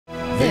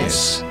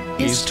This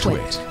is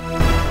TWiT.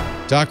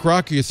 Doc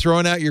Rock, you're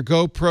throwing out your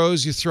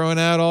GoPros, you're throwing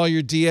out all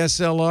your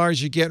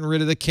DSLRs, you're getting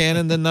rid of the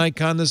Canon, the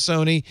Nikon, the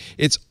Sony.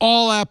 It's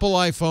all Apple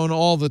iPhone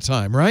all the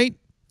time, right?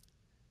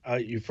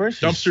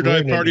 Dumpster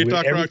dive party at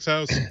Doc Rock's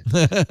house.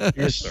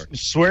 You're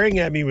swearing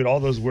at me with all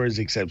those words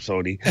except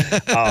Sony.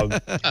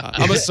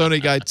 I'm a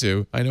Sony guy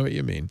too. I know what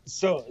you mean.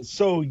 So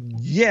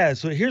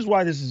here's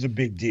why this is a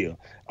big deal.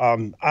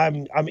 I'm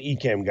an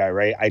Ecamm guy,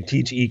 right? I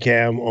teach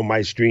Ecamm on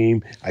my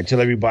stream. I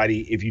tell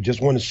everybody, if you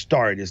just want to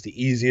start, it's the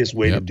easiest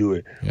way to do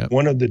it.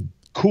 One of the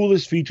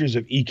coolest features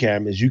of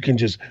Ecamm is you can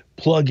just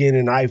plug in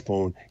an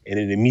iPhone and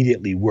it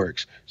immediately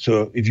works.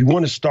 So if you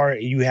want to start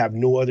and you have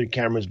no other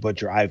cameras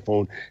but your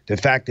iPhone, the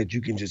fact that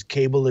you can just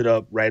cable it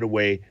up right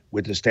away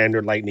with the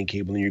standard lightning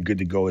cable and you're good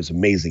to go is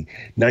amazing.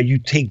 Now you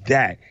take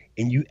that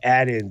and you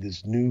add in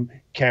this new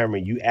camera,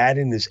 you add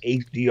in this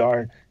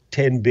HDR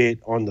 10-bit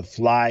on the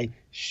fly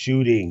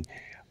shooting.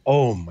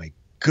 Oh my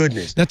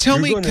goodness. Now tell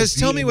me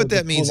what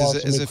that means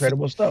as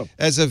incredible stuff.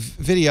 As a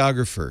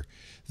videographer.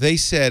 They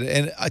said,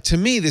 and to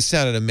me, this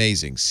sounded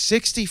amazing,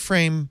 60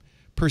 frame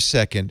per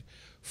second,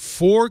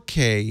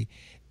 4K,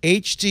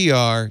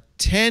 HDR,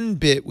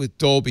 10-bit with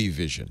Dolby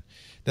Vision.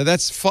 Now,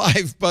 that's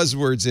 5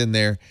 buzzwords in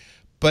there,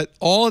 but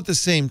all at the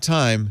same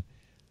time.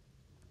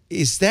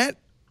 Is that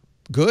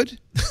good?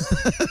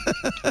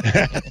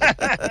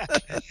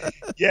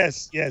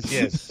 Yes.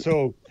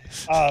 So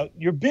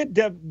your bit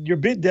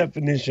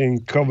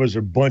definition covers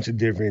a bunch of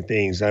different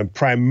things. And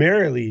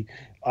primarily,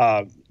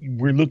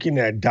 we're looking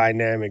at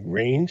dynamic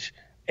range,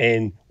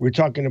 and we're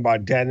talking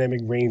about dynamic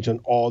range on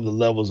all the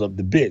levels of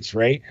the bits,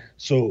 right?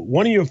 So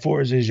one of your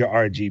fours is your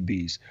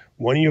RGBs.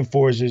 One of your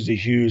fours is the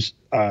hues,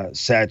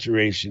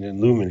 saturation, and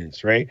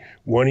luminance, right?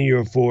 One of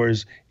your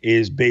fours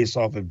is based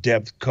off of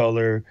depth,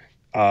 color,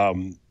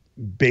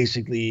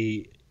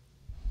 basically,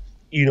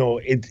 you know,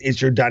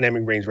 it's your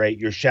dynamic range, right?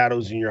 Your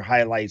shadows and your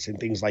highlights and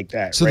things like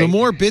that. So right? The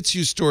more bits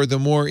you store, the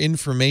more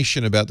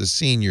information about the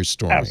scene you're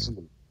storing.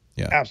 Absolutely.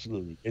 Yeah.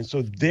 Absolutely. And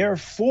so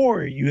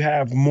therefore you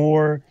have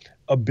more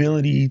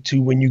ability to,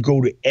 when you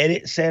go to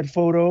edit said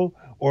photo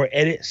or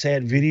edit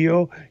said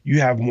video, you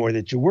have more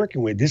that you're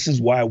working with. This is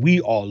why we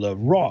all love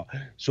RAW.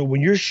 So when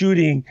you're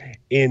shooting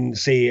in,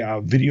 say,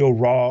 video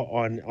RAW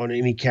on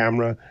any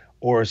camera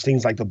or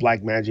things like the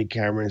Blackmagic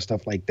camera and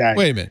stuff like that.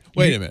 Wait a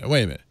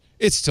minute.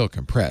 It's still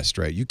compressed,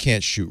 right? You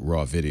can't shoot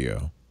RAW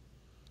video.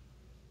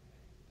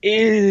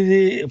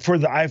 For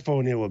the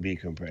iPhone, it will be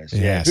compressed.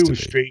 If it was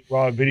straight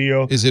raw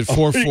video. Is it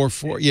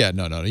 444? Yeah,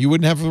 no. You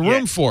wouldn't have the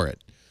room for it.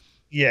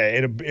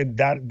 Yeah,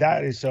 that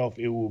itself,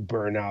 it will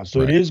burn out.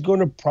 So it is going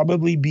to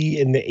probably be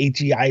in the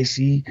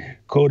HEIC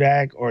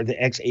codec or the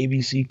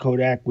XAVC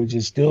codec, which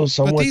is still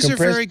somewhat compressed. But these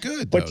are very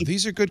good, though.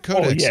 These are good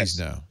codecs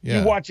now. Yeah.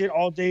 You watch it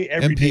all day,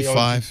 every day on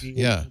TV,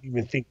 yeah. You don't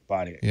even think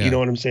about it. Yeah. You know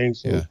what I'm saying?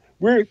 So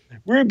we're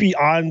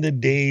beyond the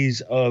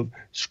days of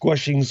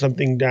squishing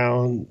something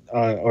down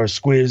or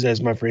squiz,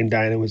 as my friend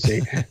Dinah would say,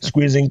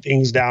 squizzing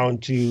things down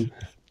to,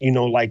 you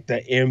know, like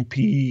the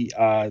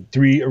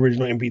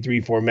original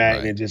MP3 format,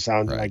 and it just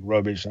sounds like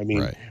rubbish. I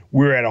mean,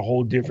 we're at a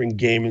whole different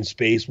game and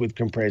space with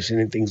compression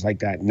and things like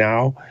that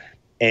now.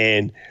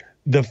 And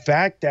the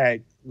fact that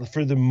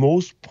for the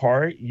most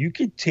part, you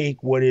could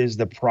take what is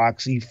the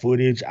proxy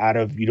footage out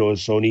of, you know, a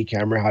Sony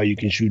camera, how you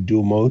can shoot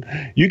dual mode.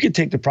 You could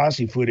take the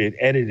proxy footage,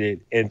 edit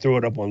it, and throw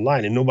it up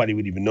online, and nobody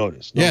would even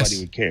notice. Nobody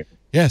would care.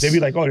 Yes. They'd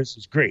be like, oh, this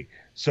is great.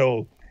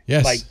 So,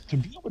 like, to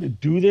be able to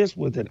do this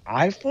with an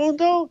iPhone,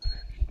 though,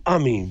 I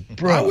mean,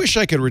 bro. I wish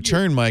I could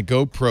return my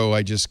GoPro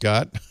I just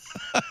got.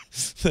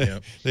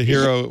 the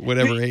Hero,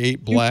 whatever,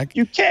 8 Black.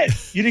 You can't.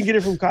 You didn't get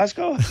it from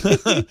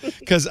Costco?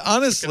 Because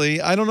honestly,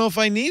 I don't know if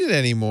I need it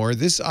anymore.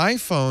 This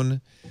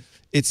iPhone,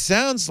 it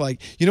sounds like,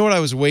 you know what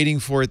I was waiting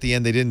for at the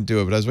end? They didn't do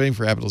it, but I was waiting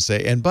for Apple to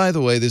say, and by the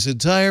way, this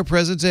entire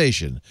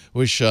presentation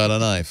was shot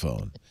on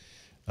iPhone.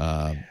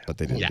 But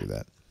they didn't do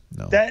that.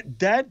 No.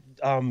 That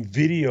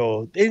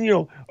video, and, you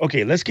know,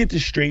 okay, let's get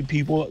this straight,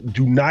 people.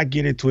 Do not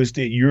get it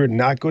twisted. You're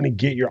not going to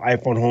get your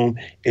iPhone home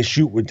and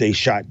shoot what they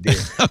shot there.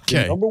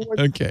 Okay.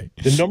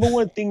 The number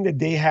one thing that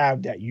they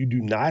have that you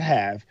do not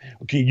have,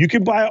 okay, you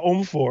can buy an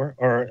OM 4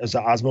 or as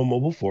an Osmo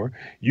Mobile 4.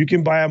 You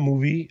can buy a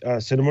movie,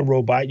 Cinema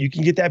Robot. You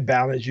can get that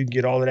balance. You can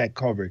get all of that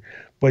covered.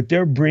 But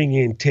they're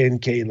bringing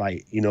 10K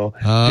light, you know.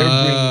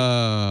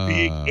 They're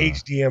bringing big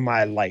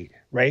HDMI light,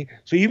 right?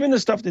 So even the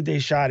stuff that they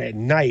shot at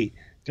night,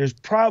 there's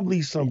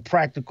probably some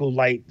practical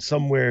light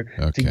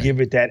somewhere to give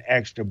it that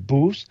extra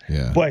boost.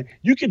 Yeah. But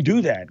you can do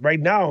that.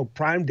 Right now,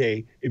 Prime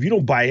Day, if you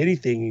don't buy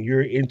anything and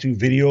you're into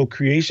video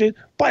creation,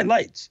 buy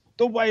lights.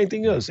 Don't buy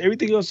anything else.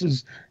 Everything else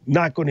is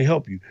not going to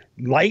help you.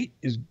 Light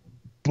is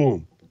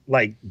boom.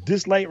 Like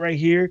this light right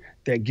here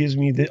that gives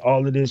me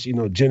all of this, you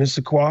know, je ne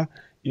sais quoi,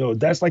 you know,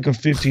 that's like a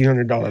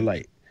 $1,500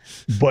 light.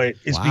 But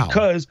it's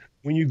because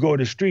when you go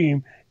to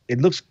stream, it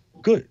looks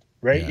good,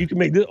 right? Yeah. You can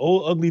make this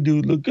old ugly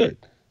dude look good.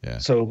 Yeah.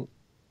 So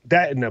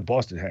that and that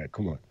Boston hat,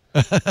 come on.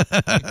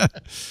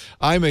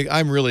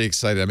 I'm really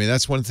excited. I mean,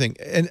 that's one thing.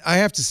 And I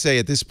have to say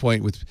at this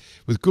point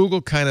with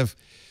Google kind of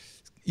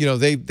you know,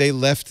 they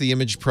left the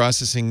image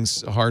processing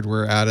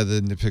hardware out of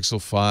the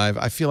Pixel 5.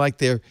 I feel like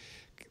they're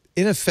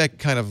in effect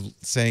kind of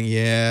saying,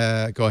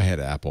 yeah, go ahead,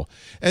 Apple.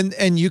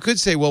 And you could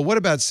say, well, what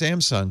about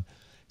Samsung?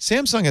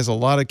 Samsung has a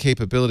lot of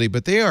capability,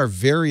 but they are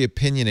very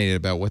opinionated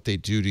about what they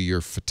do to your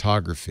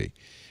photography.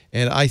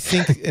 And I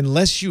think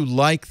unless you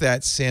like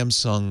that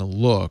Samsung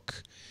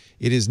look,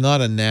 it is not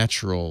a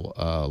natural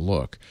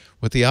look.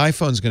 What the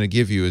iPhone is going to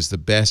give you is the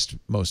best,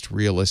 most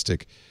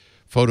realistic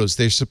photos.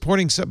 They're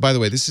supporting some, by the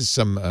way, this is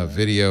some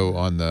video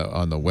on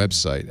the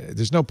website.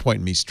 There's no point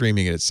in me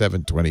streaming it at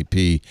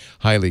 720p,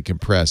 highly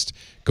compressed.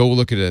 Go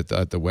look at it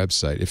at the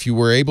website. If you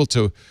were able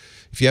to,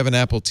 if you have an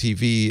Apple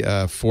TV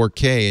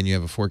 4K and you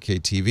have a 4K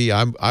TV,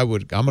 I'm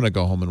going to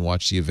go home and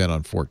watch the event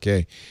on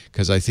 4K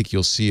because I think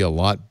you'll see a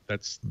lot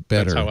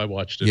better. That's how I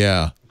watched it.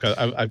 Yeah,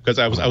 because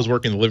I was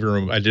working in the living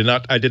room. I did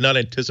not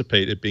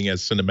anticipate it being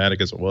as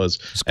cinematic as it was.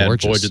 It's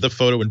gorgeous. And boy, did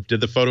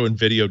the photo and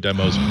video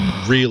demos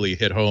really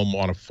hit home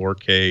on a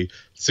 4K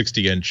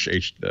 60-inch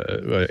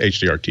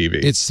HDR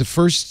TV. It's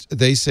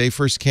the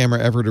first camera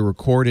ever to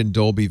record in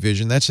Dolby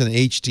Vision. That's an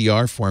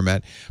HDR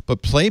format,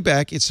 but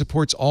playback, it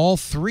supports all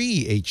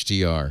 3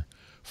 HDR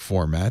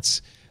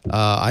formats.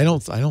 I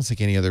don't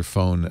think any other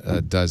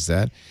phone does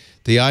that.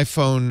 The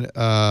iPhone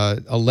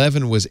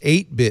 11 was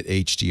 8-bit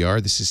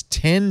HDR. This is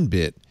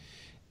 10-bit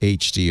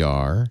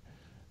HDR.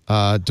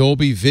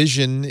 Dolby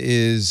Vision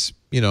is,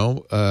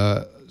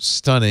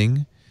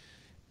 stunning.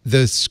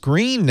 The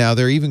screen now,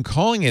 they're even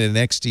calling it an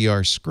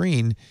XDR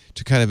screen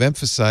to kind of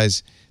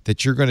emphasize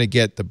that you're going to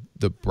get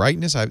the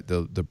brightness.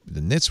 The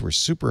nits were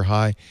super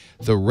high.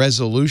 The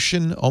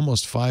resolution,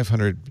 almost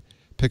 500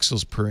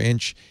 pixels per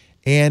inch.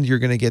 And you're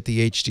going to get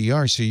the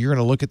HDR. So you're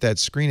going to look at that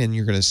screen and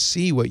you're going to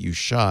see what you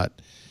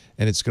shot.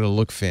 And it's going to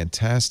look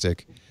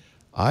fantastic.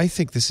 I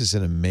think this is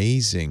an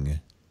amazing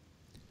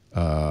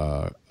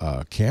camera.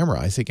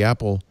 I think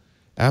Apple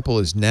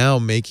is now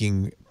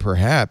making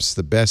perhaps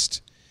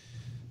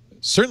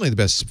certainly the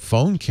best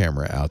phone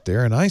camera out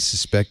there, and I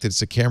suspect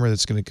it's a camera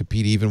that's going to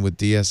compete even with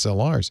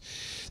DSLRs.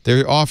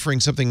 They're offering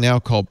something now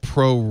called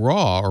Pro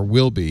RAW, or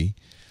will be,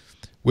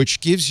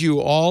 which gives you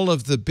all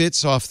of the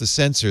bits off the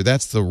sensor.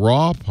 That's the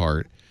raw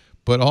part,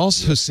 but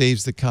also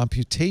saves the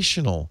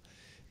computational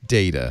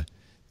data,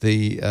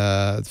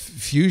 the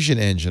Fusion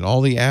engine,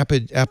 all the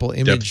Apple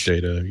image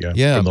data,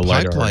 from the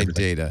pipeline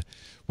data,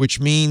 which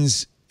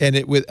means, and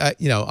it with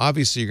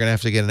obviously you're going to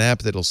have to get an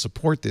app that'll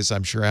support this.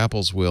 I'm sure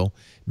Apple's will.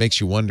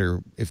 Makes you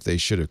wonder if they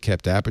should have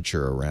kept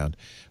Aperture around.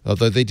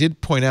 Although they did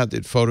point out that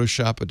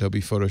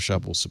Adobe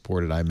Photoshop will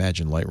support it. I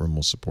imagine Lightroom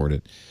will support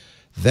it.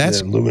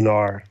 That's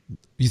Luminar.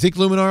 You think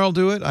Luminar will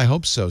do it? I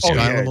hope so.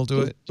 Skylum will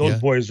do it. Those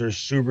boys are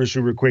super,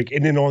 super quick.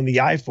 And then on the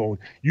iPhone,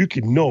 you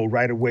can know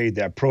right away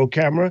that Pro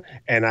camera.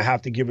 And I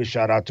have to give a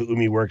shout out to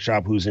Umi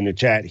Workshop, who's in the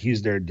chat.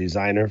 He's their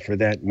designer for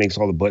that. Makes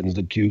all the buttons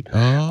look cute.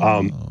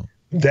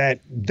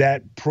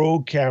 That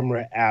Pro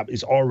camera app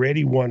is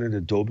already one of the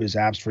dopest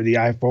apps for the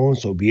iPhone.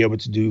 So be able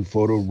to do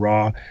photo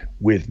raw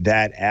with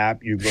that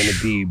app, you're going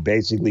to be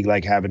basically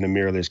like having a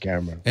mirrorless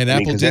camera. And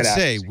Apple did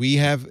say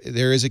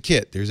there is a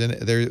kit.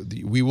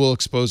 We will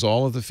expose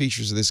all of the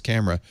features of this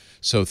camera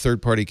so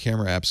third-party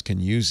camera apps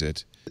can use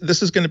it.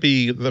 This is going to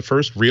be the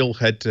first real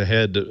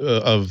head-to-head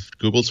of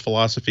Google's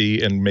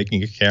philosophy in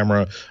making a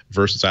camera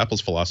versus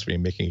Apple's philosophy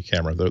in making a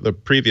camera. The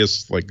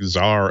previous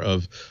czar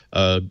of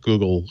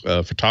Google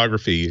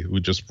photography, who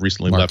just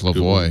recently left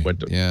Google,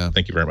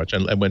 thank you very much,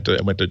 and went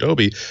to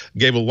Adobe,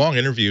 gave a long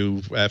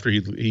interview after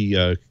he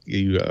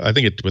I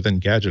think it within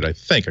Gadget, I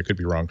think, I could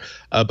be wrong,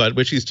 but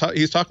which he's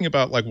talking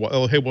about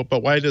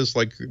but why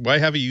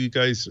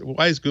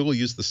has Google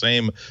used the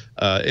same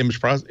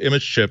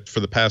image chip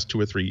for the past 2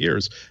 or 3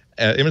 years?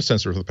 Image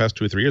sensor for the past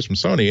 2 or 3 years from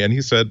Sony, and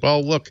he said,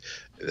 well, look,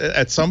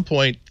 at some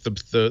point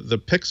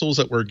the pixels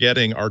that we're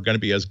getting are going to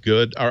be as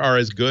good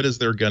as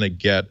they're going to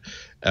get.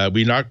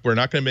 We're not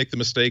going to make the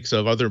mistakes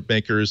of other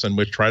makers and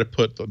try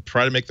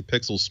to make the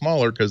pixels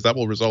smaller, because that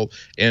will result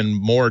in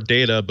more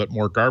data, but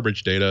more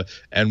garbage data.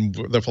 And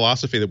the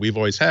philosophy that we've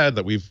always had,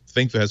 that we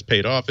think has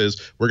paid off,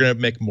 is we're going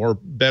to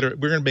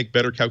make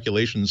better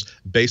calculations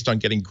based on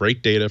getting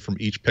great data from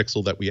each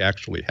pixel that we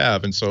actually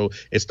have. And so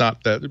it's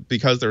not that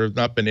because there have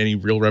not been any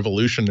real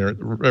revolutions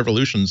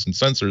in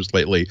sensors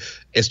lately,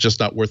 it's just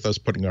not worth us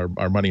putting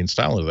our money and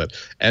style into that.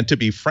 And to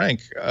be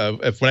frank,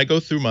 when I go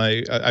through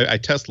I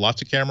test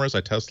lots of cameras.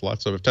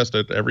 I've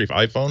tested every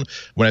iPhone.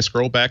 When I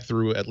scroll back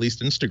through at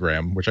least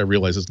Instagram, which I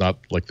realize is not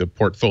like the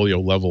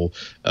portfolio level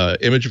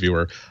image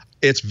viewer,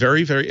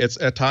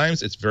 at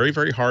times it's very,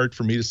 very hard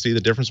for me to see the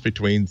difference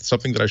between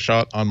something that I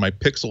shot on my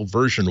Pixel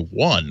version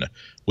 1,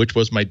 which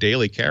was my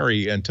daily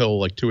carry until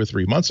like 2 or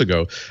 3 months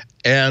ago,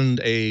 and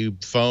a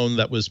phone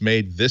that was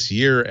made this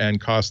year and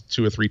cost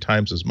 2 or 3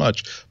 times as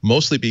much.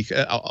 Mostly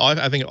because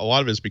I think a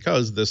lot of it is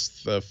because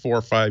this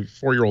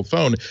 4-year-old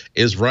phone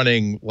is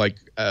running like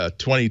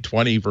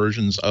 2020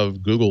 versions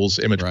of Google's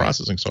image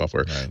processing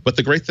software. Right. But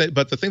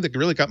the thing that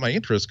really got my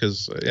interest,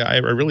 because I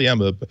really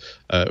am an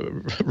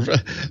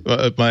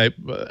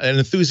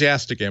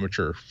enthusiastic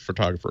amateur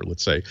photographer,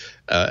 let's say,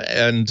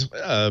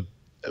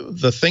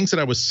 the things that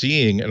I was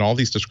seeing in all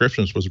these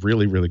descriptions was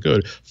really, really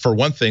good. For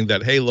one thing,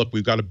 that, hey, look,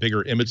 we've got a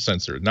bigger image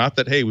sensor. Not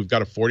that, hey, we've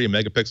got a 40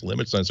 megapixel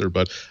image sensor,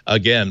 but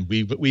again,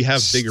 we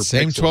have bigger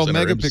same pixels 12 in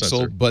our image megapixel,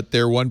 sensor. but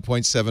they're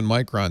 1.7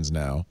 microns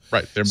now.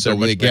 Right. So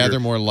they're they gather bigger.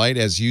 more light,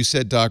 as you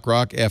said, Doc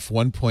Rock,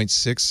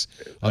 f1.6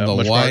 on the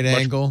Much wide much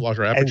angle.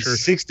 larger And aperture.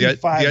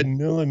 65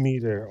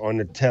 millimeter on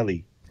the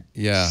telly.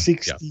 Yeah.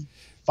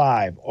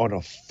 65 on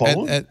a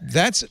phone. And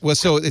that's well.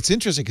 So it's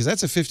interesting because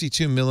that's a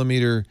 52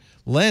 millimeter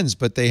lens,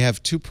 but they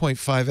have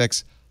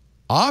 2.5x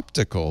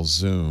optical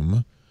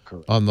zoom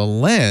on the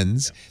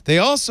lens. They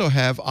also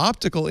have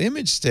optical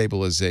image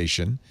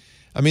stabilization.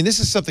 I mean, this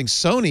is something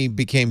Sony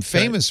became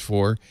famous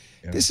for.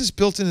 Yeah. This is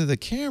built into the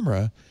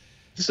camera.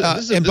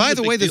 And by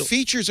the way, the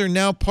features are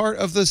now part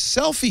of the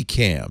selfie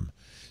cam.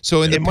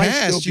 So in the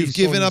past, you've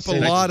given up a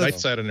lot of night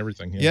sight and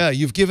everything. Yeah,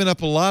 you've given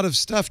up a lot of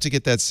stuff to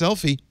get that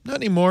selfie. Not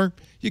anymore.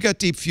 You got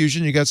deep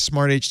fusion, you got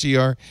smart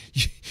HDR,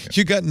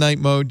 you got night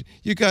mode,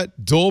 you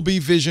got Dolby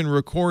Vision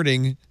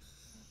recording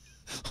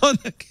on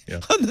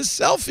the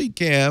selfie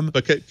cam.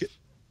 But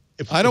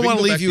I don't want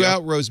to leave you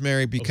out,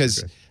 Rosemary,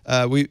 because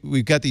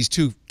we've got these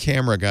two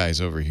camera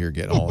guys over here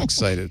getting all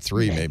excited.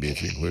 Three, maybe,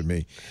 if you include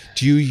me.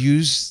 Do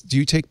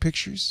you take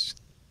pictures?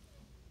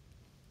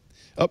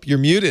 Oh, you're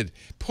muted.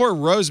 Poor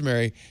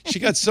Rosemary. She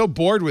got so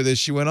bored with this,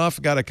 she went off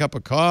and got a cup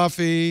of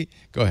coffee.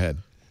 Go ahead.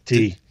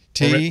 Tea.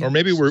 Or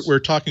maybe we're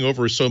talking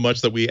over so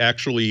much that we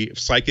actually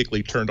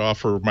psychically turned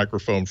off her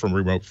microphone from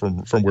where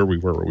we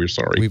were. We're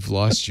sorry. We've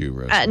lost you,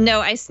 Rosemary. No,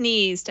 I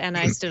sneezed and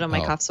I stood on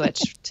my cough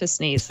switch to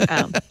sneeze so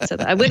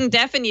that I wouldn't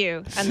deafen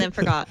you, and then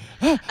forgot.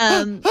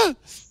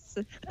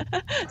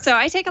 So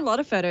I take a lot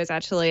of photos,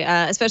 actually,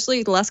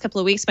 especially the last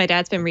couple of weeks. My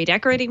dad's been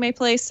redecorating my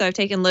place, so I've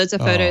taken loads of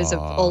photos of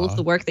all of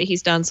the work that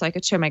he's done so I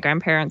could show my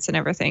grandparents and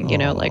everything, you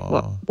know, like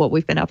what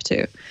we've been up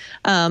to.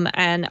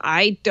 And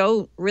I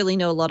don't really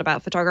know a lot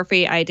about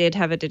photography. I did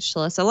have a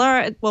digital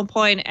SLR at one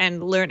point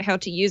and learned how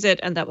to use it,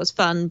 and that was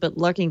fun, but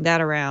lugging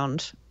that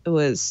around, it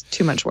was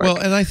too much work. Well,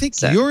 and I think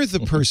you're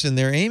the person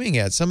they're aiming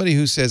at, somebody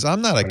who says,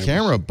 I'm not a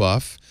camera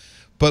buff,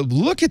 but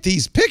look at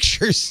these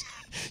pictures.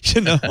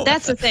 You know,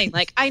 that's the thing.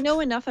 Like, I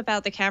know enough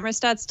about the camera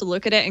stats to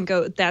look at it and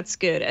go, that's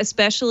good.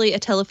 Especially a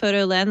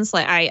telephoto lens.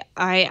 Like,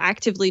 I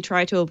actively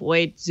try to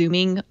avoid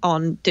zooming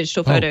on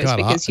digital photos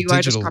because you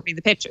are just copying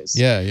the pictures.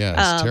 Yeah,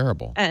 it's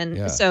terrible.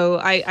 And so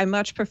I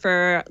much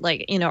prefer,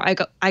 like, you know,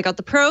 I got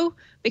the Pro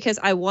because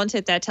I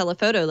wanted that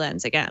telephoto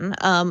lens again.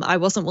 I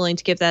wasn't willing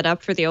to give that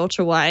up for the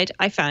ultra wide.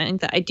 I find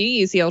that I do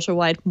use the ultra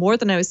wide more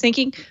than I was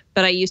thinking,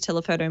 but I use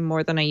telephoto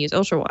more than I use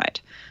ultra wide.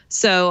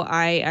 So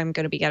I am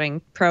going to be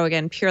getting Pro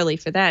again purely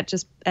for that.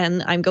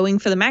 And I'm going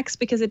for the Max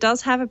because it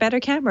does have a better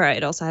camera.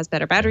 It also has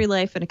better battery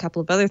life and a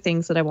couple of other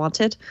things that I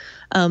wanted.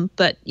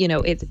 But you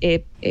know,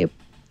 it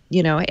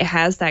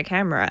has that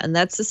camera, and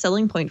that's the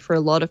selling point for a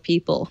lot of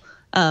people.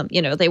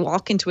 You know, they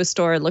walk into a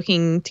store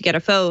looking to get a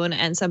phone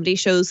and somebody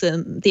shows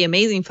them the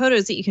amazing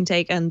photos that you can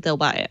take and they'll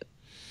buy it.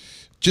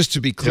 Just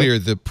to be clear,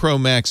 the Pro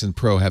Max and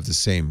Pro have the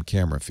same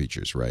camera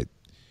features, right?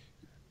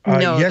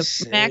 No,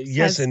 yes,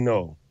 yes and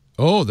no.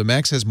 Oh, the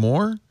Max has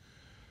more?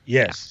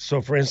 Yes. Yeah.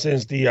 So, for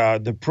instance,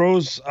 the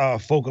Pro's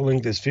focal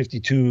length is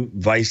 52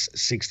 vice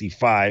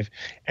 65,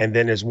 and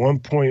then it's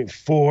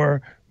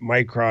 1.4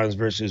 microns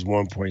versus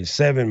 1.7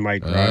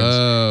 microns.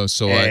 Oh,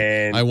 so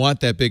I want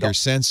that bigger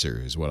sensor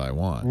is what I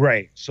want.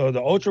 Right. So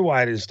the ultra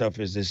wide and stuff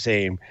is the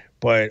same,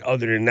 but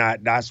other than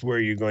that, that's where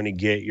you're going to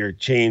get your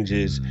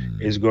changes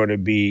is going to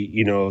be,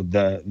 you know,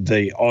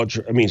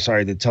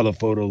 the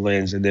telephoto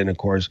lens, and then of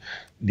course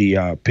the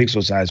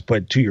pixel size.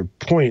 But to your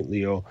point,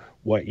 Leo,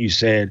 what you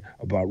said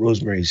about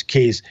Rosemary's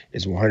case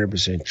is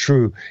 100%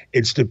 true.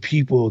 It's the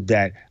people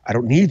that I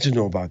don't need to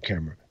know about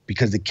camera,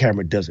 because the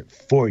camera does it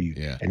for you.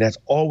 Yeah. And that's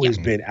always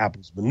been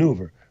Apple's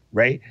maneuver,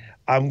 right?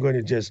 I'm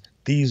going to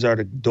these are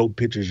the dope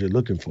pictures you're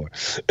looking for.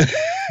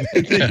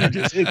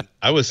 Can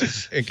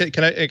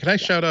I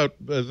shout out,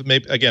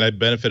 maybe again, I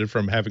benefited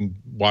from having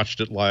watched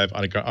it live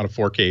on a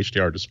 4K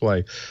HDR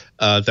display.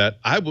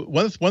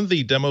 One of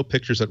the demo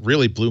pictures that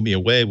really blew me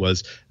away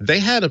was they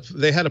had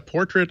a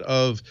portrait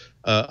of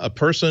a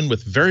person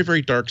with very,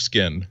 very dark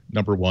skin,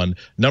 number one.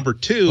 Number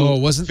two,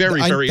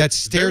 that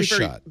stair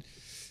shot.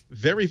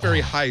 Very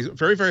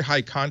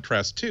high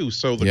contrast too.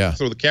 So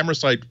the camera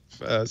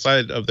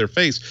side of their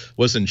face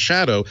was in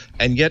shadow,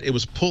 and yet it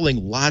was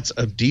pulling lots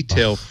of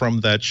detail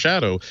from that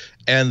shadow.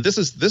 And this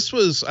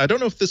was, I don't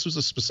know if this was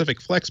a specific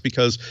flex,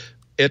 because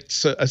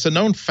it's a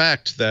known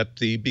fact that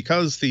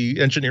because the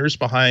engineers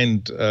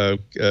behind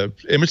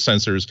image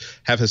sensors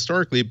have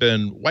historically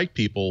been white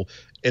people,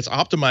 it's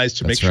optimized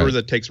to make sure that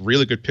it takes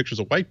really good pictures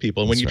of white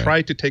people. And when you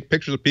try to take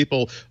pictures of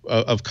people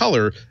of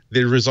color,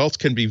 the results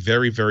can be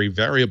very, very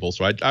variable.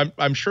 So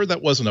I'm sure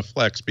that wasn't a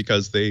flex,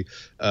 because they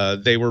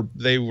were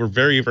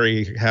very,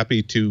 very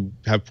happy to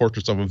have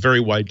portraits of a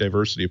very wide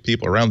diversity of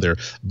people around there.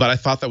 But I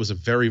thought that was a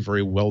very,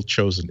 very well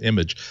chosen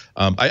image.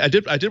 I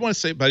did want to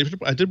say, but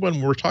I did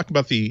when we were talking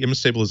about the image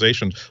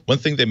stabilization, one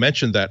thing they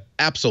mentioned that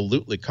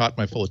absolutely caught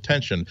my full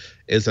attention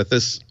is that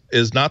this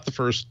is not the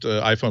first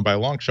iPhone by a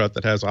long shot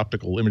that has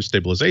optical image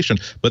stabilization,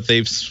 but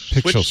they've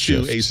switched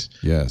to a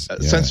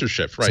sensor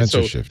shift, right?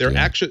 So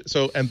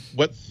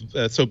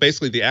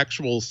basically the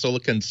actual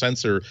silicon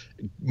sensor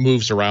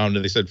moves around,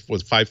 and they said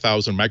with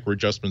 5,000 micro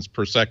adjustments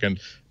per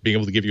second, being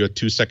able to give you a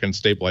 2-second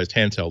stabilized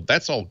handheld.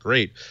 That's all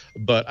great,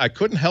 but I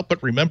couldn't help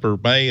but remember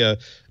my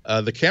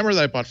the camera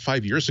that I bought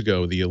 5 years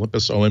ago, the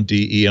Olympus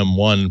OMD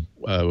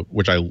EM1,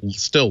 which I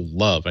still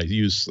love. I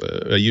use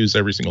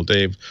every single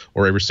day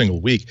or every single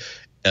week.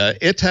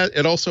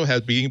 It also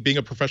had, being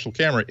a professional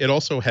camera, it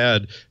also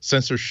had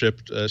sensor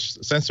shift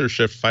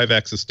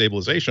 5-axis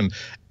stabilization.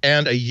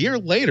 And a year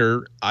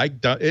later,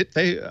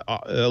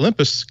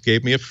 Olympus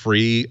gave me a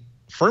free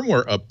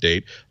firmware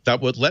update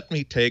that would let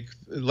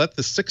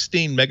the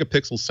 16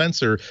 megapixel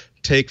sensor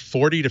take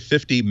 40 to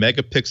 50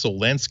 megapixel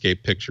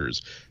landscape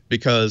pictures.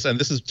 And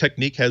this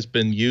technique has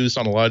been used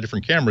on a lot of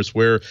different cameras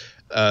where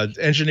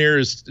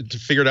engineers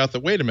figured out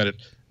that, wait a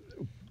minute,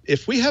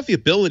 if we have the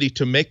ability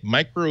to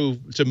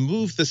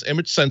move this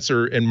image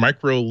sensor in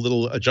micro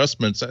little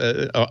adjustments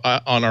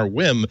on our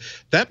whim,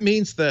 that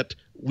means that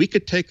we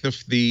could take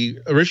the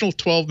original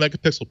 12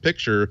 megapixel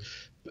picture,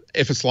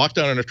 if it's locked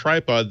down on a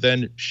tripod,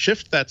 then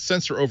shift that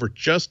sensor over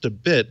just a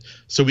bit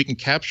so we can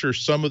capture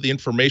some of the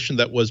information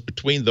that was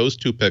between those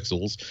 2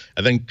 pixels,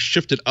 and then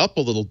shift it up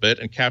a little bit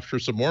and capture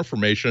some more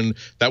information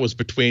that was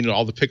between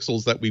all the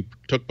pixels that we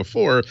took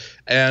before.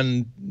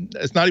 And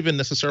it's not even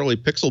necessarily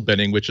pixel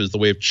binning, which is the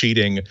way of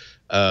cheating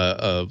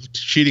a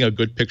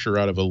good picture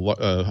out of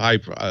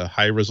a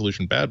high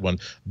resolution bad one,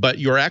 but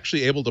you're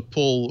actually able to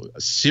pull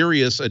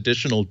serious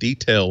additional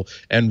detail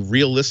and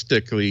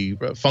realistically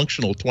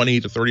functional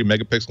 20 to 30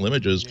 megapixel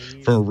images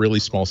from a really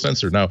small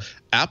sensor. Now,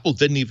 Apple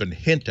didn't even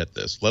hint at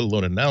this, let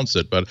alone announce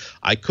it, but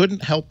I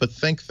couldn't help but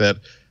think that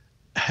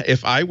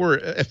if I were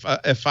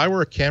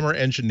a camera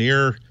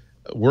engineer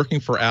working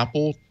for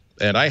Apple,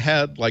 and I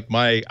had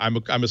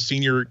I'm a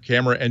senior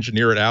camera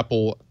engineer at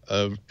Apple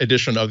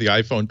edition of the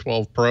iPhone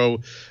 12 Pro,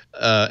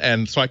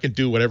 and so I can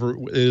do whatever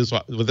it is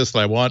with this that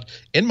I want.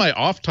 In my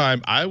off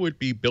time, I would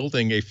be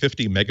building a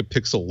 50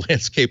 megapixel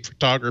landscape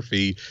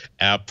photography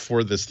app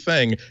for this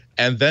thing,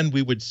 and then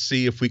we would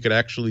see if we could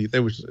actually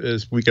put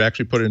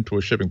it into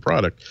a shipping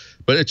product.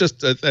 But it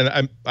just,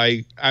 and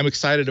I'm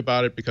excited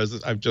about it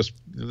because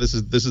this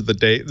is the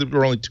day.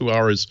 We're only 2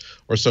 hours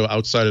or so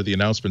outside of the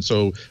announcement,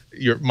 so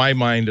my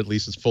mind at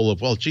least is full of,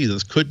 well, gee,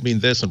 this could mean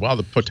this, and wow,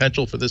 the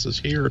potential for this is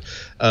here.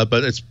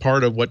 But it's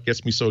part of what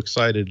gets me so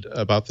excited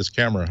about this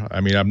camera.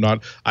 I mean,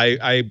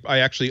 I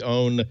actually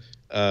own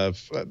a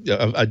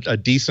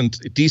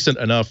decent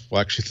enough.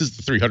 Well, actually, this is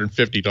the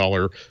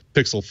 $350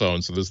 Pixel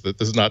phone, so this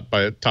is not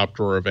by a top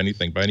drawer of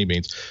anything by any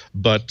means.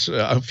 But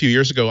a few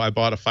years ago, I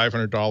bought a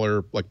 $500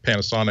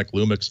 Panasonic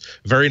Lumix,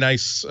 very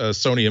nice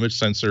Sony image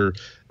sensor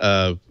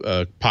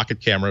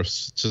pocket camera,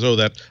 so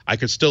that I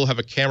could still have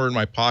a camera in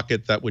my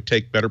pocket that would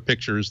take better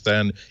pictures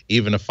than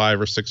even a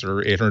 $500 or $600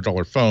 or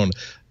 $800 phone.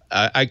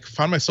 I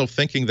found myself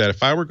thinking that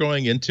if I were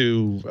going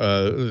into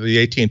the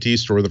AT&T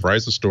store, the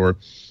Verizon store,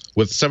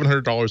 with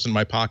 $700 in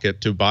my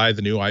pocket to buy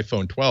the new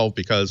iPhone 12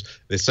 because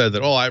they said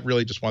that, I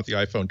really just want the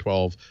iPhone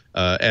 12,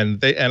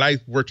 and I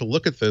were to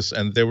look at this,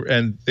 and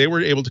they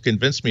were able to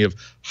convince me of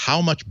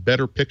how much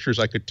better pictures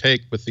I could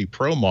take with the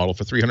Pro model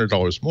for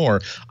 $300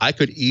 more. I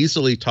could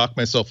easily talk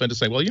myself into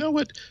saying, well, you know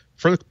what?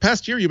 For the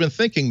past year, you've been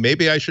thinking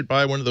maybe I should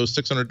buy one of those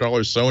 $600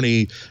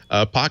 Sony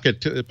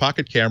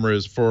pocket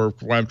cameras for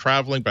when I'm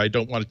traveling, but I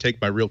don't want to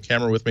take my real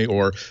camera with me.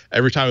 Or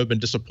every time I've been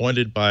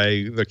disappointed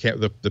by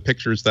the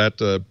pictures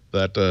that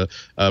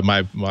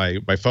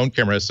my phone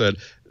camera has said,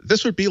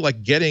 this would be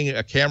like getting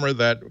a camera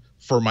that,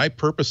 for my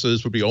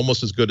purposes, would be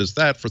almost as good as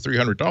that for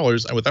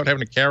 $300, and without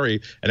having to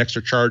carry an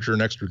extra charger,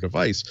 an extra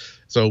device.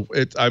 So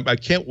I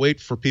can't wait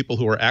for people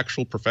who are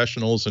actual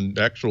professionals and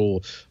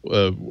actual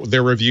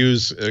their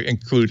reviews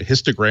include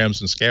histograms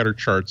and scatter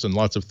charts and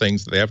lots of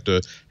things that they have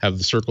to have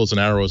the circles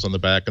and arrows on the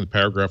back and the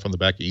paragraph on the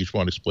back of each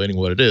one explaining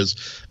what it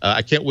is.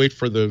 I can't wait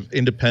for the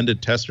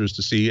independent testers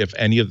to see if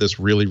any of this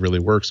really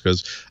works,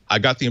 because I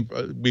got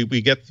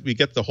we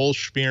get the whole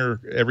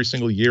schmear every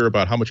single year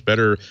about how much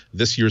better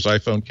this year's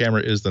iPhone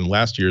camera is than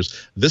last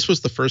year's. This was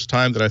the first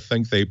time that I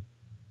think they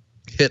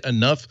hit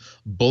enough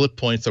bullet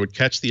points that would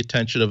catch the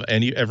attention of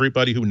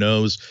everybody who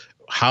knows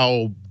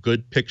how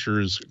good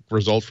pictures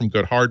result from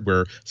good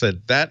hardware.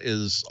 Said that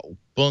is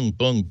boom,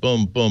 boom,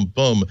 boom, boom,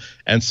 boom,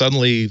 and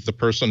suddenly the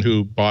person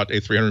who bought a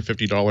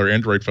 $350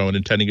 Android phone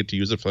intending it to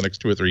use it for the next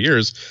 2 or 3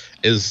 years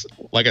is,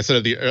 like I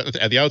said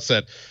at the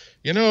outset,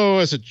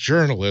 as a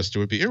journalist, it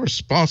would be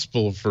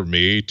irresponsible for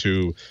me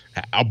to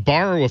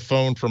borrow a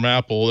phone from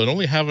Apple and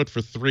only have it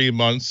for 3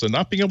 months and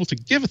not being able to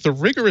give it the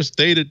rigorous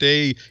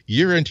day-to-day,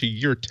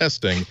 year-into-year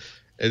testing.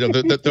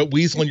 The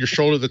weasel on your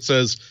shoulder that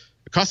says,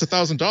 it costs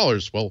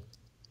 $1,000. Well,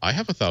 I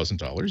have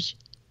 $1,000.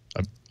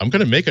 I'm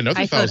going to make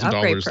another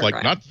 $1,000.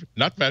 Like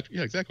not bad.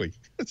 Yeah, exactly.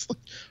 It's like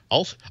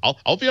I'll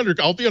be under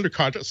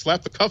contract.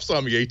 Slap the cuffs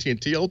on me,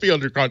 AT&T. I'll be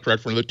under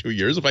contract for another 2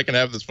 years if I can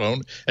have this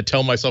phone and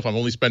tell myself I'm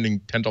only spending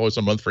 $10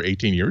 a month for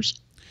 18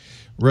 years.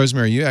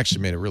 Rosemary, you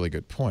actually made a really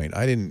good point.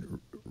 I didn't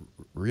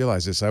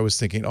realize this. I was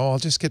thinking, I'll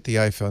just get the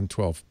iPhone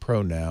 12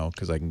 Pro now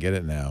because I can get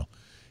it now.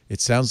 It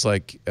sounds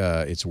like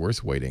it's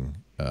worth waiting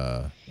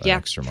an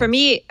extra month.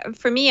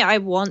 For me, I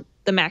want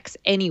the Max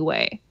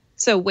anyway.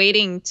 So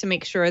waiting to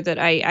make sure that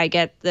I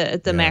get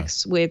the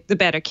Max with the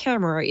better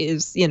camera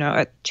is,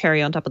 a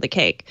cherry on top of the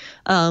cake.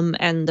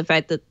 And the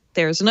fact that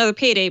there's another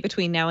payday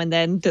between now and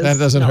then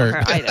doesn't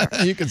hurt either.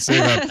 You can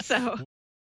save up. So.